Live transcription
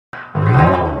Bro,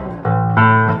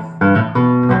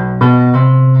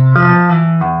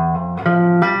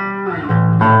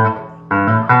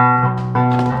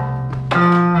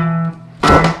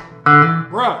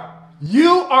 you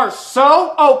are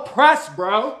so oppressed,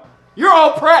 bro. You're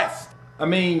oppressed. I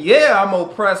mean, yeah, I'm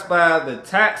oppressed by the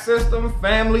tax system,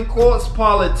 family courts,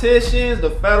 politicians,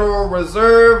 the Federal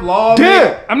Reserve, law.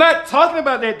 Dude, I'm not talking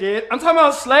about that, dude. I'm talking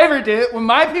about slavery, dude. When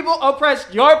my people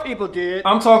oppressed your people, dude.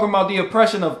 I'm talking about the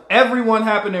oppression of everyone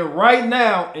happening right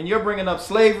now, and you're bringing up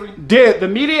slavery? Dude, the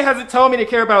media hasn't told me to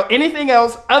care about anything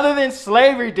else other than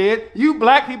slavery, dude. You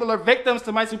black people are victims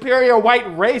to my superior white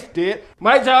race, dude.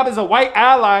 My job as a white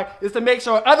ally is to make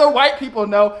sure other white people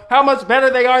know how much better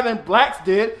they are than blacks,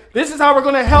 dude. This is how we're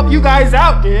gonna help you guys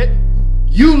out, dude.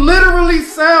 You literally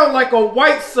sound like a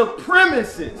white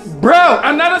supremacist. Bro,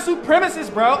 I'm not a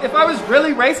supremacist, bro. If I was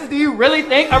really racist, do you really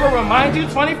think I would remind you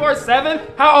 24/7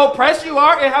 how oppressed you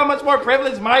are and how much more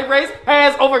privilege my race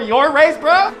has over your race,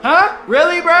 bro? Huh?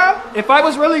 Really, bro? If I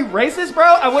was really racist, bro,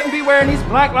 I wouldn't be wearing these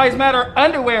Black Lives Matter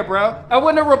underwear, bro. I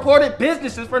wouldn't have reported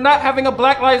businesses for not having a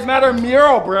Black Lives Matter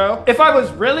mural, bro. If I was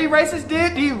really racist,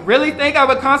 dude, do you really think I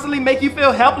would constantly make you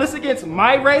feel helpless against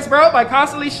my race, bro? By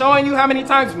constantly showing you how many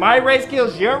times my race kills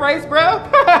your race, bro?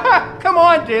 Come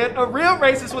on, dude. A real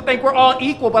racist would think we're all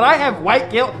equal, but I have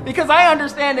white guilt because I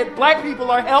understand that black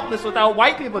people are helpless without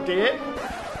white people, dude.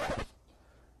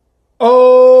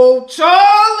 Oh,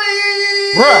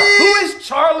 Charlie! Bruh, who is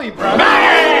Charlie, bro? I'm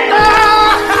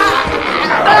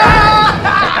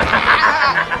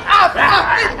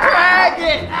fucking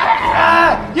dragon!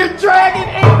 You